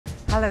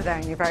Hello there,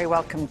 and you're very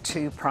welcome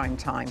to Prime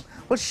Time.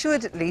 Well,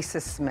 should Lisa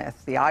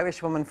Smith, the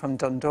Irish woman from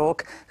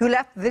Dundalk, who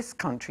left this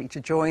country to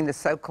join the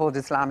so-called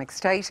Islamic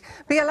State,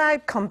 be allowed to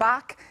come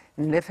back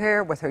and live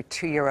here with her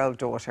 2-year-old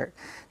daughter?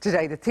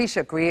 Today, the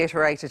Taoiseach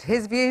reiterated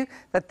his view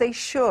that they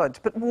should,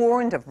 but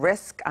warned of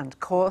risk and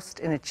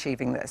cost in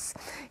achieving this.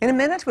 In a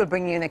minute, we'll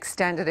bring you an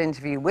extended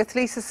interview with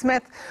Lisa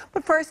Smith,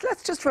 but first,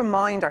 let's just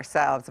remind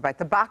ourselves about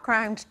the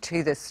background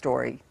to this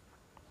story.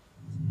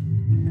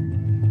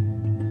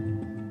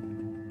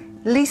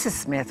 Lisa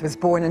Smith was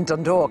born in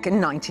Dundalk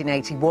in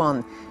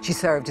 1981. She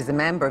served as a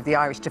member of the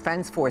Irish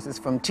Defence Forces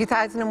from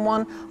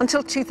 2001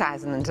 until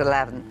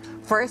 2011,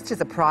 first as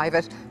a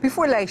private,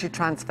 before later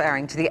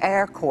transferring to the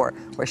Air Corps,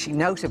 where she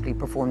notably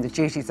performed the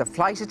duties of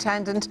flight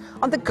attendant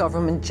on the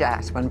government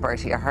jet when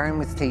Bertie Ahern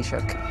was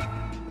Taoiseach.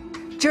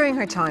 During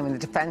her time in the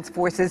Defence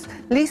Forces,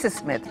 Lisa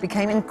Smith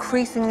became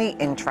increasingly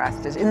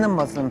interested in the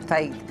Muslim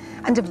faith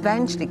and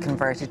eventually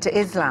converted to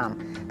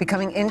Islam,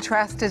 becoming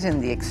interested in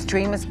the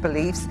extremist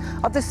beliefs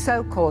of the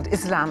so-called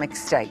Islamic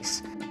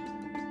State.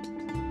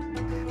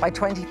 By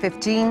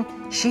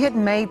 2015, she had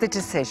made the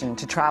decision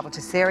to travel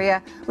to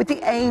Syria with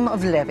the aim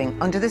of living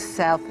under the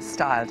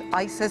self-styled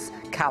ISIS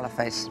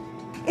Caliphate.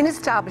 In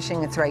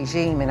establishing its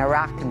regime in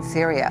Iraq and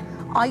Syria,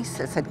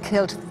 ISIS had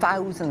killed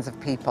thousands of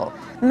people,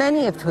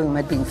 many of whom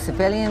had been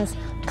civilians,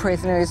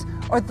 prisoners,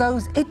 or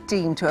those it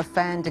deemed to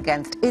offend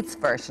against its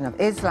version of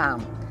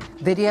Islam.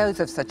 Videos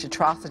of such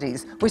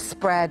atrocities were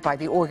spread by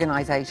the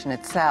organisation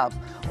itself,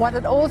 while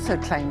it also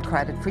claimed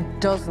credit for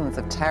dozens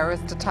of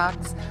terrorist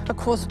attacks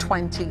across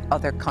 20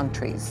 other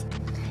countries.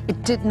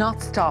 It did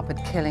not stop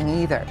at killing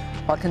either.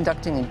 While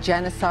conducting a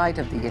genocide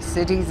of the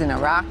Yazidis in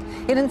Iraq,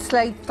 it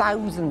enslaved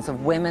thousands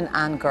of women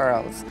and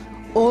girls.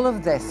 All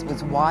of this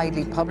was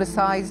widely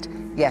publicised,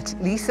 yet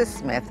Lisa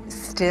Smith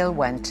still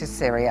went to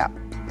Syria.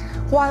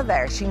 While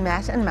there, she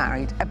met and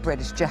married a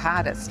British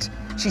jihadist.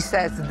 She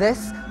says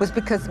this was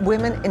because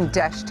women in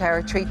Daesh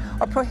territory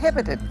are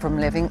prohibited from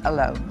living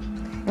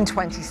alone. In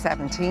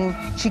 2017,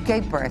 she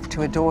gave birth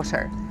to a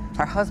daughter.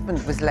 Her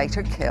husband was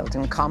later killed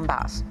in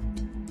combat.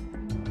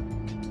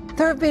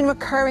 There have been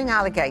recurring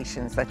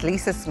allegations that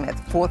Lisa Smith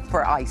fought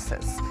for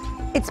ISIS.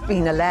 It's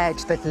been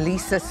alleged that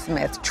Lisa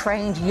Smith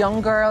trained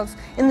young girls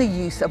in the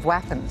use of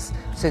weapons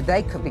so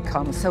they could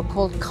become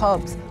so-called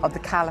cubs of the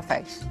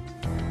Caliphate.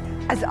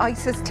 As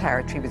ISIS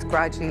territory was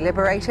gradually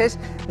liberated,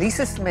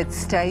 Lisa Smith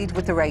stayed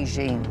with the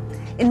regime.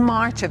 In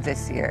March of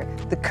this year,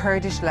 the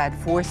Kurdish-led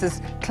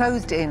forces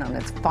closed in on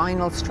its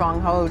final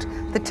stronghold,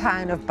 the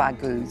town of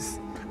Baghouz.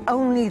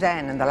 Only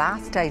then, in the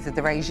last days of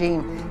the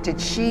regime, did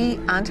she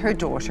and her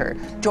daughter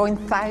join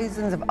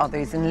thousands of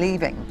others in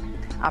leaving.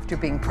 After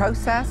being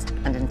processed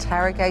and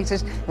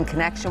interrogated in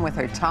connection with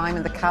her time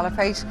in the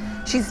Caliphate,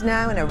 she's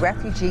now in a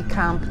refugee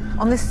camp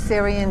on the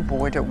Syrian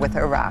border with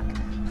Iraq.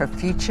 Her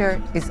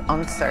future is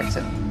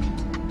uncertain.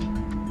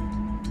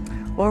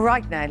 Well,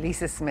 right now,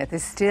 Lisa Smith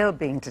is still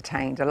being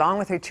detained, along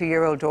with her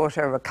 2-year-old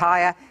daughter,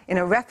 Rakaya, in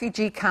a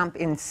refugee camp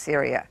in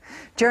Syria.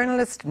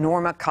 Journalist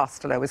Norma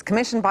Costello was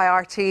commissioned by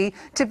RT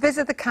to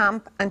visit the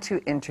camp and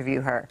to interview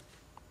her.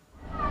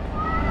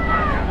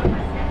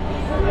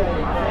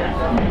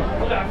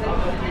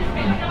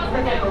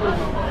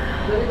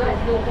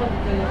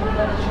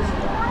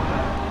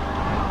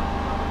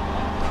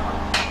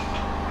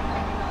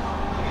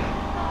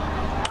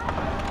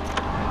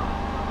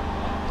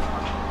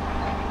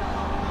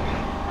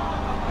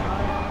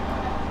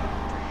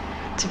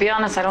 To be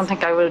honest, I don't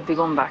think I will be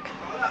going back,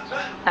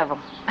 ever.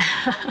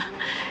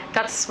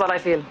 That's what I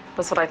feel,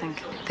 that's what I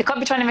think. They could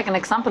be trying to make an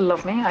example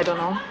of me, I don't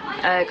know,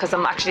 because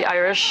I'm actually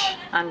Irish,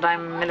 and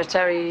I'm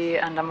military,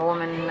 and I'm a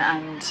woman,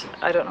 and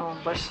I don't know,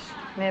 but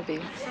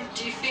maybe.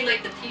 Do you feel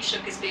like the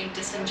Taoiseach is being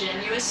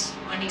disingenuous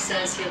when he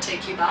says he'll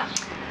take you back?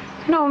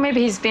 No, maybe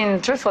he's being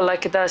truthful,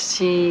 like that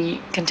he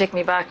can take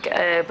me back,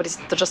 but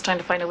they're just trying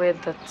to find a way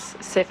that's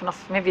safe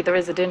enough. Maybe there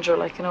is a danger,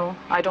 like, you know,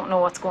 I don't know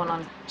what's going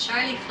on.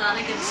 Charlie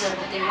Flanagan said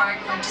that they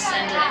weren't going to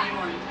send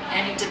anyone,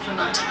 any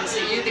diplomat to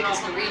visit you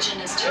because the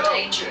region is too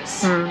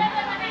dangerous.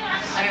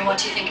 I mean, what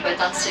do you think about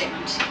that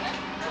statement?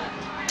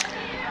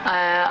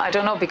 I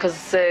don't know,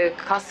 because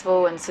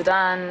Kosovo and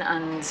Sudan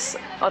and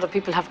other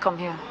people have come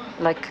here,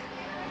 like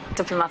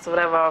diplomats or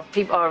whatever,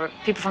 or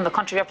people from the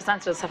country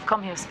representatives have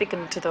come here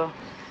speaking to the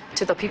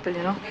people,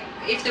 you know.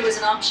 If there was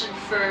an option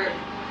for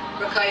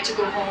Rakaya to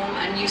go home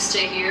and you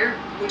stay here,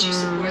 would you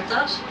support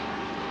that?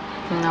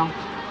 No,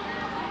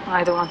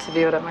 I don't want to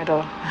be without my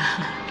daughter.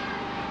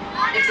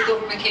 If the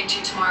government came to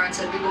you tomorrow and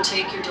said, we will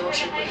take your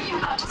daughter, but you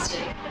have to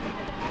stay.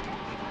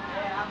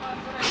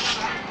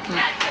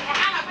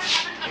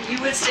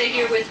 You would stay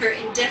here with her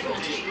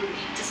indefinitely,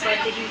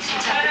 despite the heat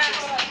and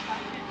temperatures?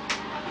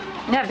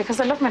 Yeah, because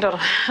I love my daughter.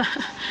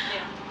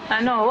 I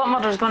know, what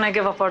mother's going to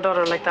give up her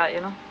daughter like that, you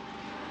know?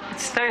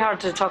 It's very hard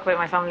to talk about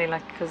my family,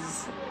 like,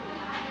 because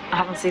I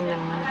haven't seen them,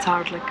 and it's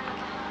hard, like.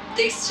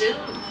 They still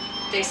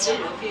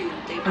love you.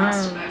 They've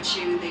asked about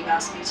you. They've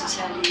asked me to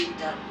tell you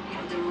that, you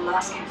know, they're all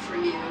asking for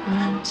you,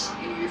 and,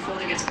 you know, your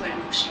father gets quite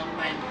emotional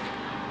when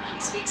he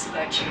speaks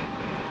about you.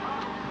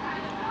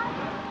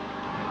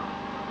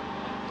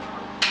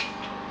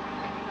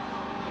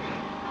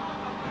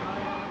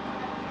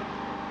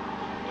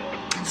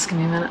 Just give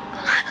me a minute.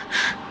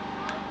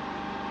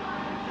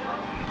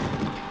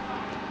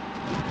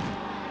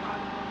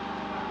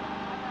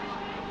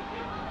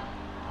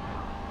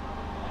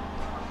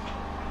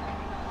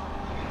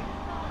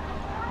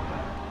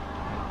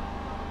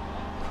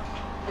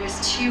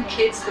 There's 2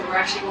 kids that we're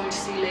actually going to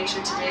see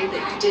later today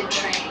that you did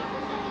train.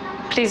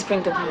 Please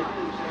bring them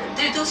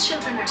here. Those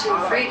children are too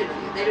afraid of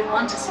you. They don't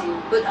want to see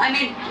you. But I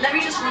mean, let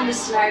me just run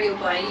this scenario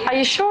by you. Are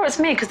you sure it's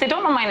me? Because they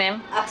don't know my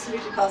name.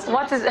 Absolutely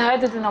positive. How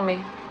did they know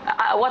me?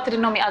 What did they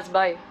know me as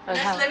by?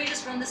 Let me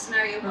just run the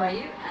scenario by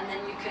you, and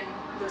then you can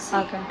go see.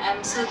 Okay.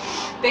 So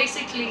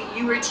basically,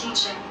 you were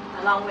teaching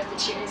along with the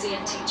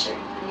Tunisian teacher,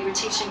 and you were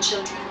teaching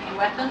children in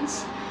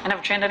weapons. I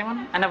never trained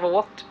anyone. I never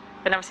walked.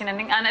 I've never seen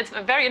anything. And it's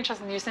very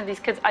interesting you're seeing these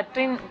kids. I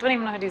don't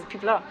even know who these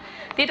people are.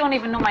 They don't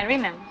even know my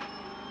real name.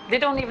 They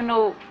don't even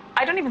know.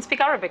 I don't even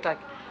speak Arabic. Like,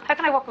 how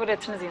can I walk with a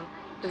Tunisian?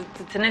 Does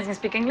the Tunisian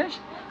speak English?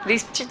 Do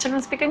these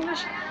children speak English?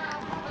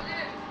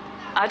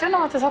 I don't know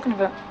what they're talking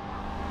about.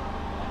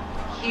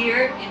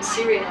 Here in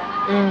Syria,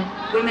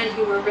 women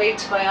who were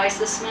raped by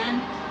ISIS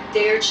men,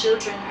 their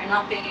children are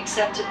not being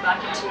accepted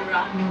back into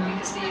Iraq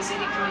because the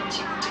Yazidi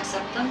community won't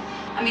accept them.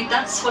 I mean,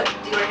 that's what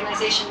the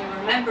organisation you're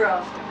a member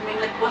of. I mean,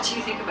 like, what do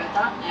you think about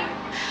that now?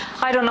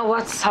 I don't know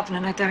what's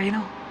happening out there, you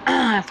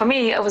know. For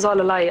me, it was all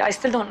a lie. I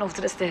still don't know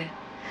to this day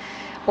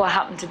what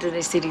happened to the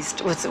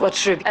Yazidis,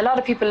 what's true. A lot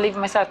of people,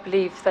 even myself,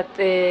 believe that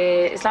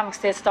the Islamic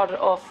State started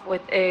off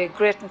with a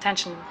great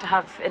intention to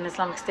have an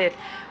Islamic State,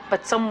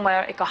 but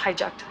somewhere it got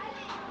hijacked,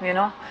 you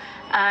know.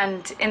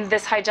 And in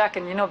this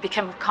hijacking, you know, it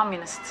became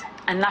communist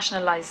and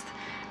nationalized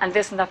and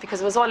this and that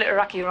because it was all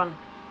Iraqi run,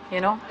 you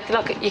know.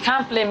 Look, you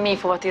can't blame me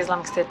for what the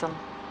Islamic State done.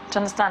 Do you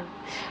understand?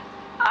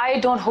 I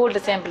don't hold the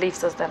same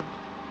beliefs as them.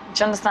 Do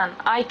you understand?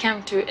 I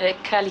came to a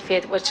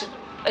caliphate which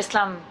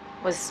Islam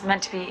was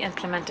meant to be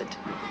implemented.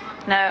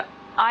 Now,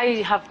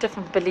 I have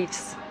different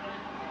beliefs,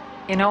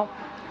 you know,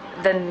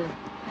 than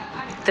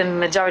the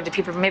majority of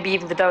people, maybe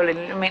even the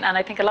Dawla. I mean, and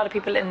I think a lot of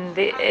people in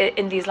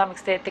the Islamic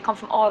State, they come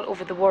from all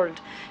over the world.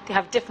 They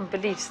have different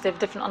beliefs, they have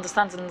different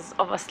understandings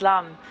of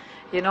Islam,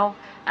 you know.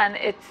 And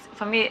it's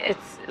for me,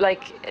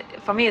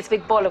 it's a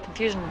big ball of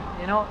confusion,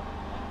 you know.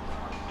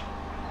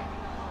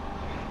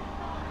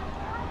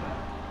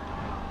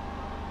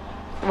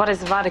 What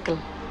is radical?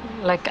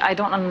 Like, I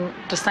don't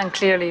understand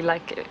clearly.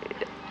 Like,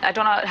 I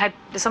don't know how.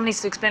 Someone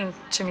needs to explain it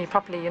to me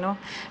properly, you know,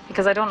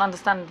 because I don't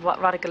understand what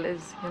radical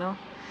is, you know.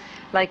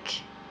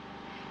 Like,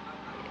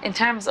 in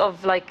terms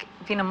of like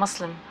being a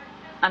Muslim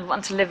and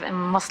wanting to live in a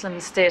Muslim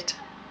state,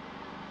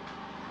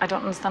 I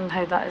don't understand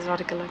how that is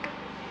radical. Like.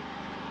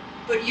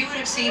 But you would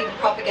have seen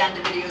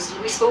propaganda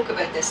videos. We spoke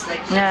about this,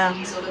 like Yeah.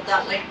 all of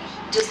that. Like,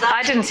 does that?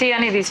 I didn't see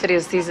any of these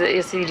videos, these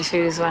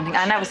videos or anything.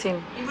 I never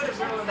seen. You would have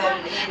known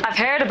about it. I've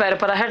heard about it,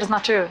 but I heard it's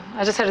not true.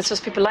 I just heard it's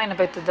just people lying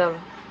about the Dawla.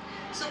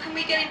 So can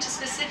we get into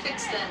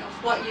specifics then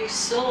of what you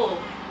saw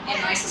in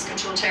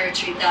ISIS-controlled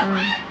territory that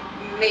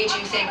made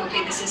you think,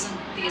 okay, this isn't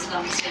the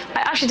Islamic State?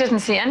 I actually didn't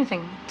see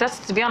anything.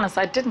 Just to be honest,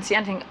 I didn't see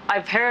anything.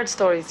 I've heard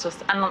stories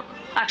and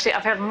actually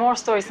I've heard more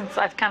stories since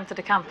I've come to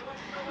the camp,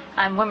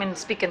 and women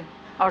speaking,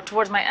 or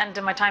towards my end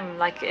of my time,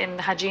 like in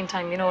the Hajjin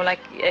time, you know,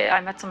 like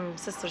I met some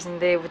sisters and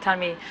they would tell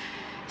me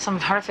some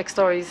horrific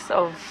stories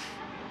of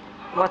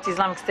what the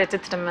Islamic State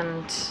did to them,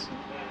 and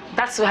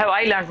that's how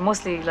I learned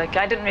mostly. Like,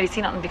 I didn't really see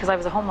nothing because I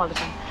was at home all the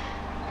time.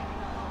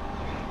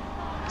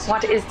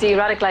 What is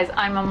de-radicalized?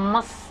 I'm a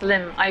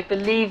Muslim. I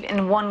believe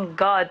in one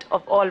God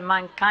of all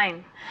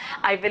mankind.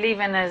 I believe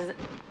in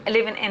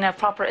living in a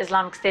proper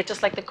Islamic state,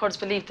 just like the Kurds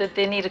believe that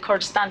they need a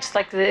Kurdistan, just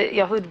like the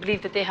Yahud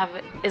believe that they have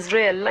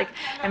Israel, like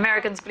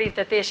Americans believe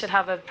that they should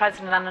have a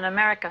president and an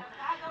America.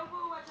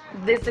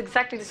 It's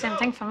exactly the same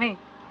thing for me.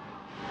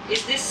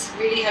 Is this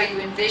really how you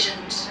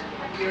envisioned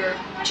your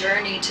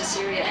journey to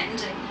Syria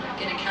ending,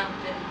 like in a camp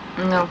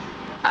in? No.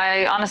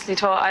 I honestly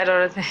thought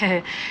either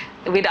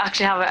we'd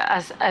actually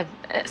have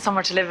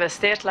somewhere to live, a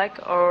state like,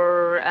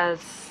 or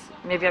else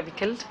maybe I'd be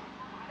killed.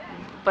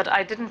 But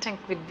I didn't think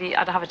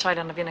I'd have a child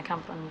and I'd be in a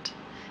camp and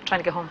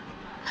trying to get home.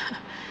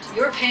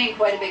 You're paying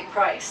quite a big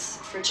price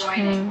for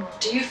joining.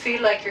 Do you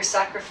feel like your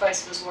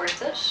sacrifice was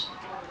worth it?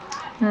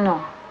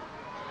 No,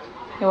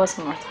 it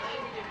wasn't worth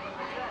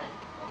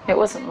it. It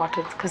wasn't worth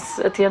it because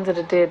at the end of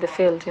the day they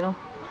failed, you know.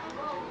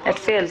 It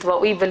failed.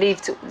 What we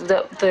believed,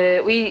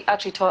 we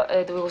actually thought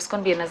there was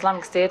going to be an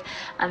Islamic State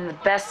and the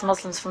best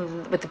Muslims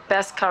with the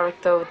best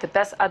character, with the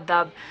best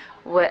adab,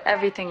 where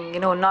everything, you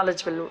know,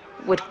 knowledgeable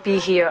would be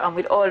here, and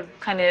we'd all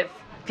kind of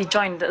be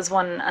joined as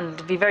one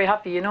and be very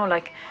happy, you know,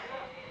 like.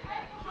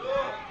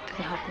 It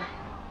didn't happen.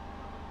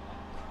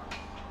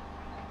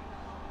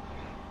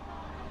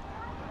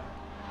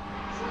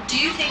 Do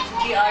you think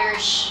the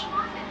Irish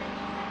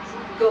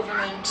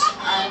government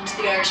and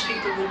the Irish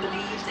people would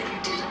believe that you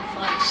didn't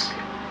fight?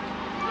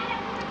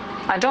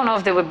 I don't know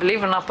if they would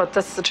believe it or not, but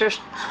that's the truth.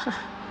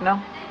 You know,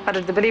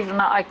 whether they believe it or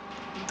not,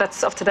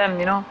 that's up to them,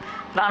 you know.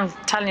 But I'm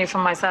telling you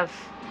from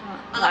myself,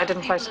 I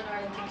didn't fight. People in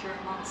Ireland think you're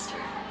a monster.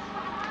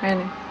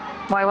 Really?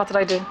 Why? What did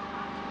I do?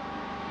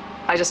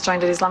 I just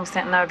joined the Islamic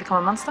State and now I become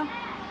a monster?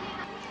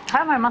 How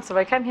am I a monster?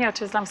 I came here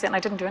to Islamic State and I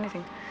didn't do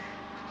anything.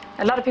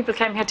 A lot of people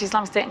came here to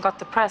Islamic State and got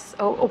oppressed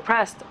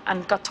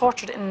and got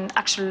tortured in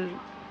actual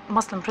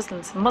Muslim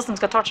prisons.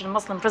 Muslims got tortured in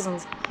Muslim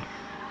prisons.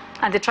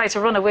 And they tried to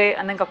run away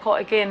and then got caught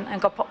again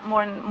and got put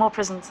more in more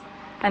prisons.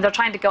 And they're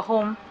trying to go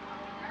home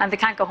and they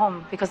can't go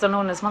home because they're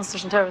known as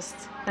monsters and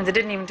terrorists. And they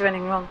didn't even do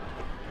anything wrong.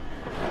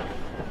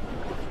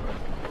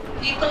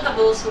 People have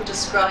also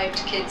described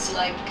kids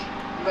like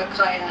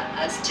Rakaya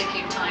as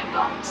ticking time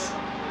bombs.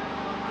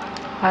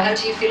 How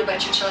do you feel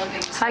about your child being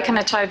described? How can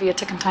a child be a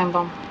ticking time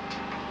bomb?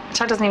 A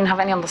child doesn't even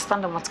have any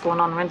understanding what's going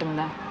on around him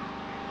now.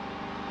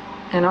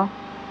 You know?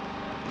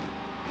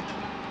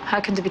 How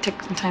can they be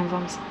ticking time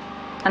bombs?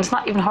 And it's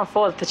not even her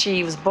fault that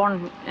she was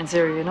born in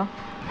Syria, you know?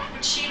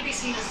 Would she be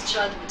seen as a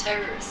child of a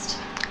terrorist?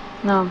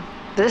 No.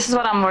 This is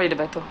what I'm worried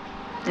about, though.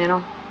 You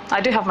know?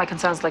 I do have my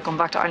concerns, like, going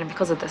back to Ireland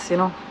because of this, you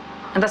know?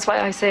 And that's why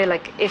I say,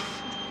 like,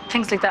 if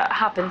things like that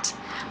happened,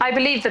 I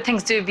believe that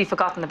things do be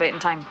forgotten about in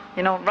time.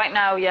 You know, right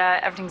now, yeah,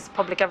 everything's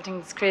public,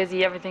 everything's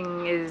crazy,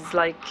 everything is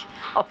like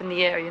up in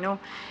the air, you know.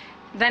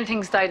 Then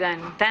things die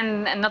down.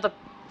 Then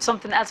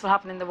something else will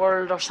happen in the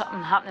world or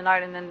something happen in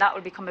Ireland and that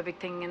will become a big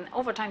thing. And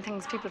over time,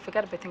 people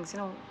forget about things, you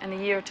know. In a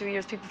year, 2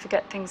 years, people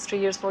forget things, 3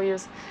 years, 4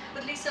 years.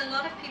 But Lisa, a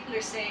lot of people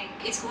are saying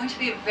it's going to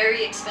be a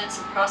very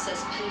expensive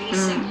process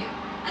policing you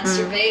and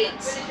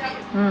surveillance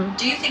of you.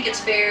 Do you think it's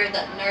fair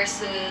that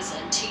nurses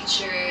and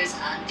teachers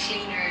and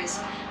cleaners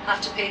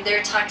have to pay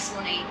their tax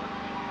money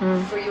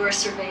for your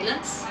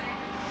surveillance?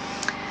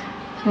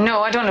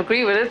 No, I don't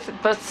agree with it,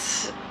 but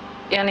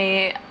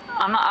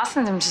I'm not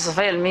asking them to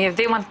surveil me. If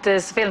they want the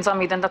surveillance on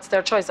me, then that's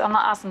their choice. I'm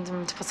not asking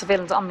them to put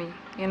surveillance on me,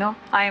 you know?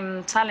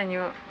 I'm telling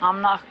you,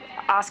 I'm not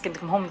asking to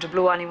come home to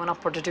blow anyone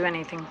up or to do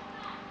anything,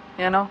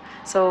 you know?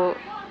 So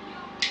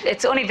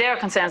it's only their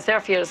concerns, their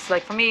fears.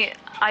 Like for me,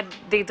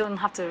 they don't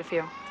have to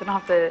fear. They don't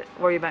have to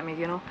worry about me,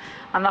 you know?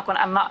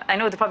 I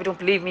know they probably don't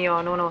believe me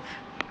or no,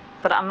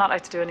 but I'm not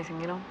out to do anything,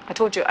 you know? I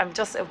told you, I'm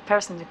just a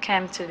person who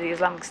came to the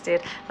Islamic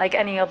State like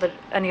any of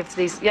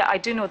these. Yeah, I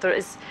do know there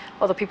is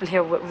other people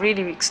here with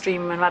really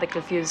extreme and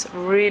radical views,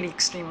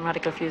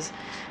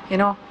 you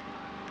know?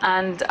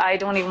 And I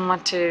don't even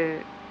want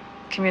to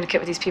communicate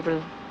with these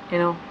people, you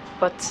know?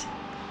 But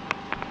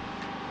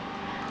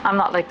I'm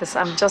not like this.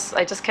 I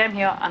just came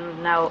here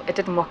and now it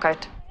didn't work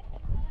out.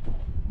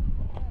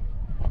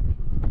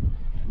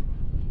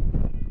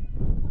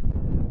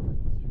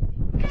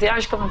 If the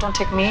Irish government don't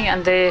take me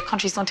and the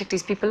countries don't take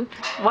these people,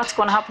 what's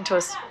going to happen to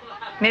us?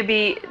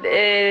 Maybe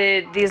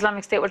the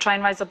Islamic State will try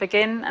and rise up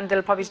again and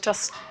they'll probably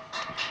just,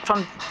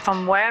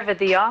 from wherever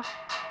they are,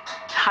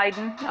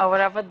 hiding or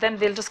whatever, then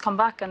they'll just come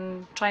back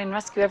and try and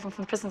rescue everyone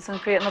from the prisons and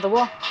create another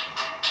war.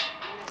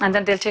 And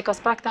then they'll take us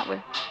back that way.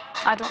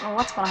 I don't know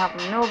what's going to happen.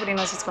 Nobody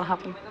knows what's going to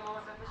happen.